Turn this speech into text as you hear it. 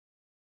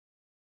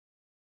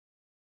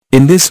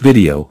In this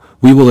video,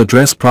 we will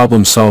address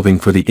problem solving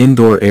for the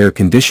indoor air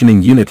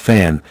conditioning unit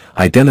fan,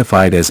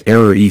 identified as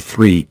error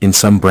E3 in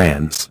some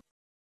brands.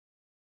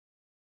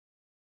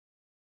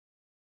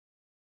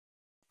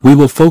 We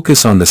will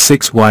focus on the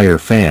 6-wire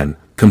fan,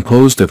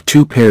 composed of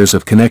 2 pairs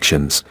of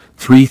connections,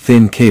 3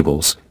 thin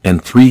cables,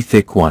 and 3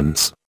 thick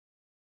ones.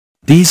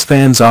 These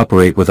fans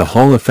operate with a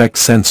Hall effect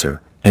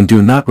sensor, and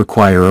do not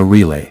require a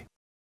relay.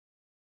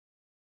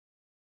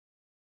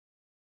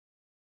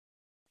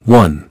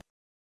 1.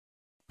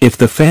 If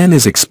the fan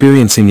is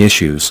experiencing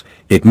issues,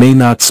 it may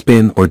not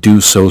spin or do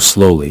so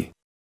slowly.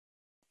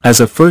 As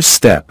a first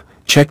step,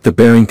 check the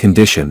bearing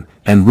condition,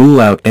 and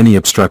rule out any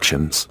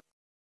obstructions.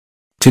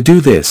 To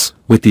do this,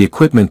 with the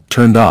equipment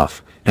turned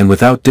off, and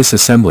without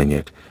disassembling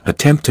it,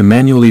 attempt to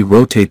manually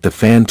rotate the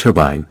fan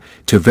turbine,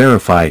 to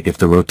verify if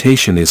the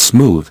rotation is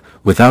smooth,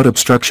 without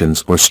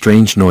obstructions or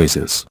strange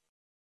noises.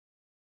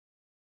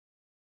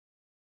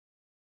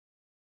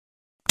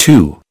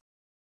 2.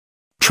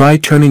 Try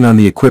turning on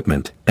the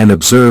equipment, and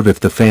observe if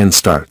the fan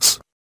starts.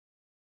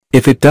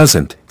 If it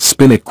doesn't,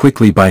 spin it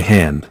quickly by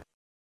hand.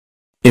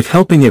 If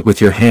helping it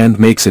with your hand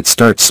makes it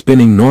start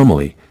spinning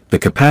normally, the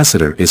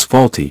capacitor is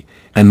faulty,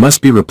 and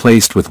must be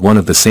replaced with one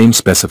of the same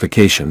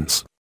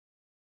specifications.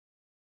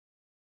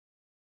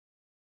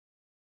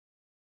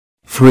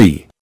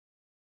 3.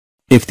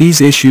 If these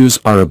issues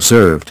are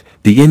observed,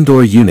 the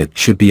indoor unit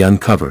should be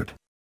uncovered.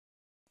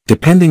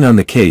 Depending on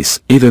the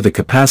case, either the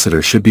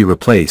capacitor should be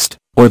replaced,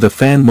 or the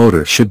fan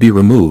motor should be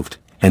removed,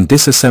 and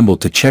disassembled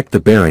to check the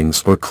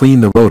bearings or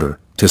clean the rotor,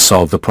 to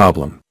solve the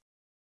problem.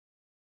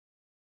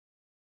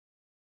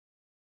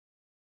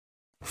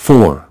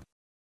 4.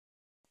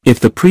 If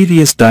the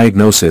previous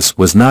diagnosis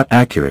was not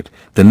accurate,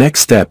 the next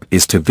step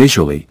is to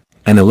visually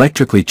and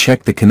electrically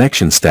check the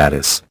connection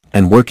status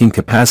and working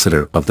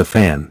capacitor of the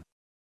fan.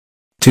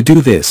 To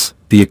do this,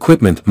 the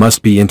equipment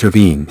must be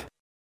intervened.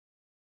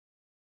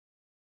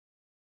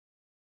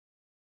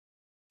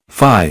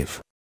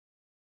 5.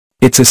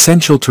 It's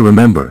essential to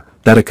remember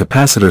that a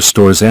capacitor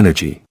stores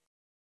energy.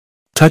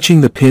 Touching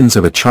the pins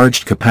of a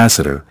charged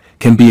capacitor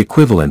can be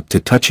equivalent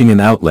to touching an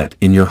outlet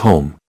in your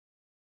home.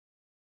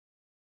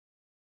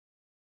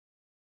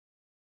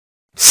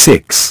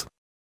 6.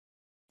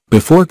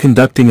 Before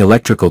conducting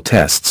electrical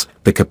tests,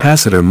 the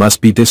capacitor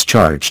must be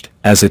discharged,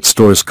 as it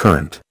stores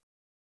current.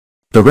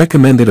 The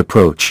recommended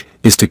approach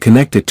is to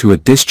connect it to a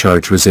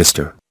discharge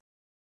resistor.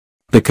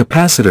 The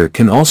capacitor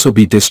can also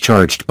be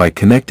discharged by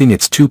connecting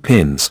its 2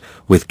 pins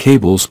with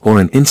cables or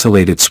an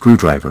insulated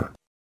screwdriver.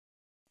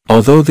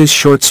 Although this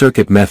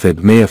short-circuit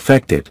method may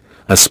affect it,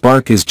 a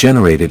spark is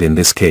generated in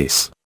this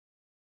case.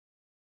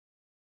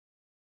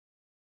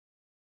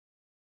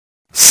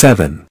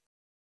 7.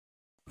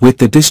 With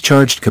the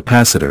discharged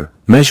capacitor,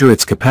 measure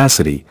its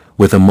capacity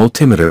with a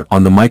multimeter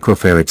on the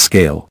microfarad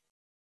scale.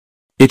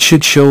 It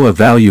should show a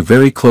value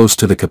very close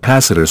to the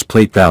capacitor's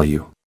plate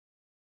value.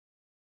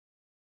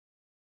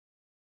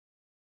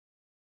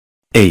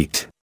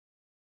 8.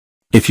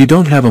 If you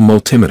don't have a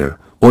multimeter,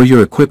 or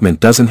your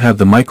equipment doesn't have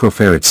the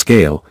microfarad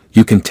scale,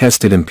 you can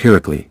test it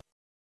empirically.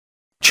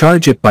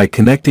 Charge it by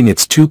connecting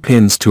its 2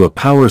 pins to a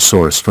power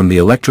source from the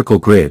electrical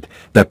grid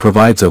that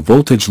provides a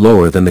voltage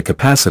lower than the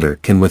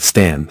capacitor can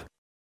withstand.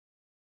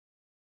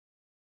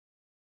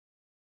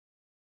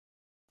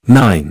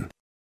 9.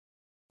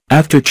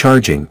 After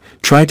charging,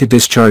 try to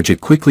discharge it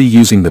quickly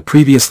using the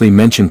previously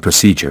mentioned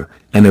procedure,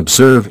 and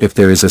observe if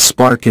there is a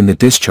spark in the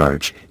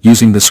discharge,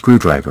 using the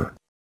screwdriver.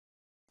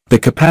 The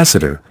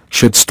capacitor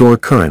should store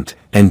current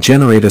and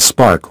generate a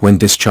spark when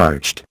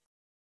discharged.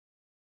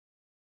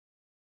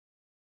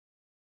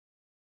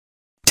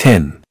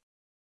 10.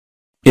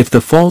 If the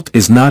fault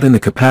is not in the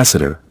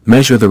capacitor,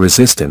 measure the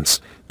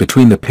resistance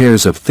between the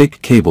pairs of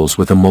thick cables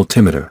with a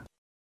multimeter.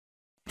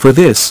 For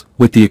this,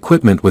 with the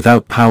equipment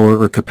without power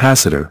or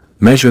capacitor,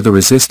 measure the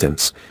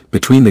resistance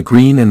between the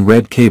green and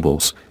red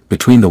cables,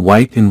 between the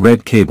white and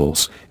red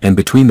cables, and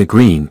between the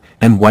green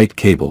and white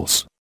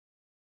cables.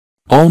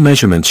 All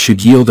measurements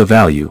should yield a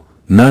value,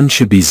 none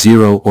should be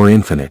 0 or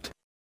infinite.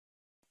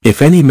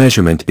 If any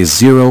measurement is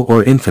 0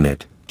 or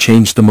infinite,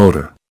 change the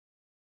motor.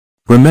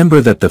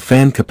 Remember that the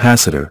fan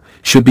capacitor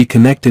should be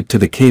connected to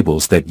the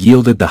cables that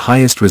yielded the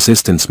highest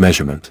resistance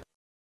measurement.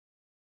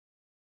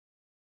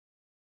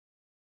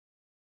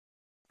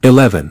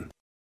 11.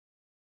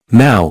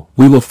 Now,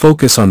 we will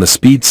focus on the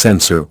speed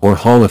sensor or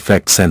Hall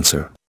effect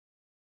sensor.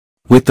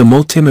 With the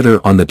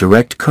multimeter on the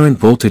direct current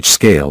voltage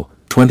scale,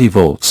 20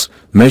 volts,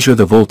 measure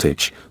the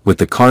voltage, with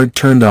the card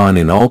turned on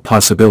in all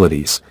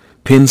possibilities,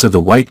 pins of the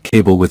white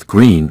cable with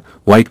green,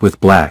 white with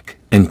black,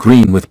 and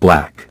green with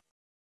black.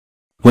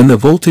 When the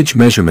voltage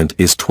measurement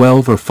is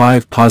 12 or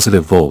 5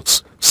 positive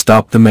volts,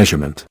 stop the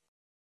measurement.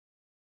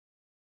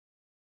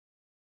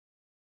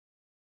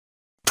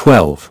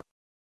 12.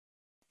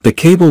 The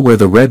cable where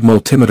the red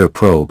multimeter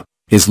probe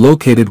is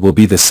located will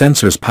be the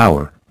sensor's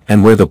power,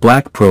 and where the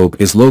black probe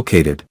is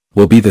located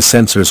will be the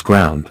sensor's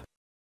ground.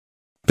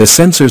 The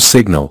sensor's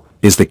signal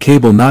is the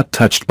cable not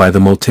touched by the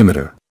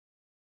multimeter.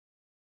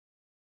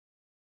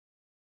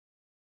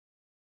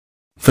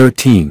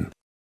 13.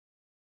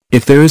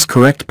 If there is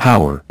correct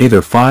power,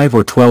 either 5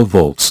 or 12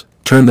 volts,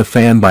 turn the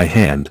fan by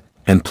hand,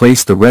 and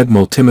place the red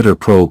multimeter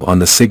probe on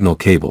the signal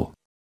cable.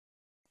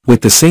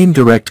 With the same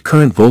direct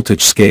current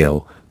voltage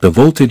scale, the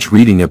voltage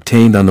reading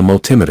obtained on the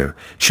multimeter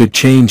should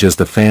change as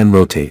the fan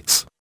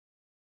rotates.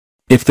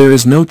 If there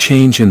is no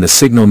change in the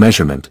signal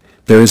measurement,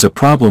 there is a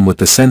problem with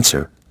the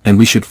sensor, and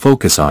we should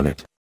focus on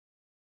it.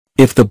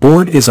 If the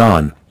board is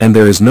on, and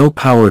there is no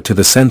power to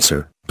the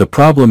sensor, the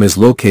problem is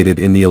located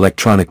in the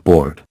electronic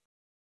board.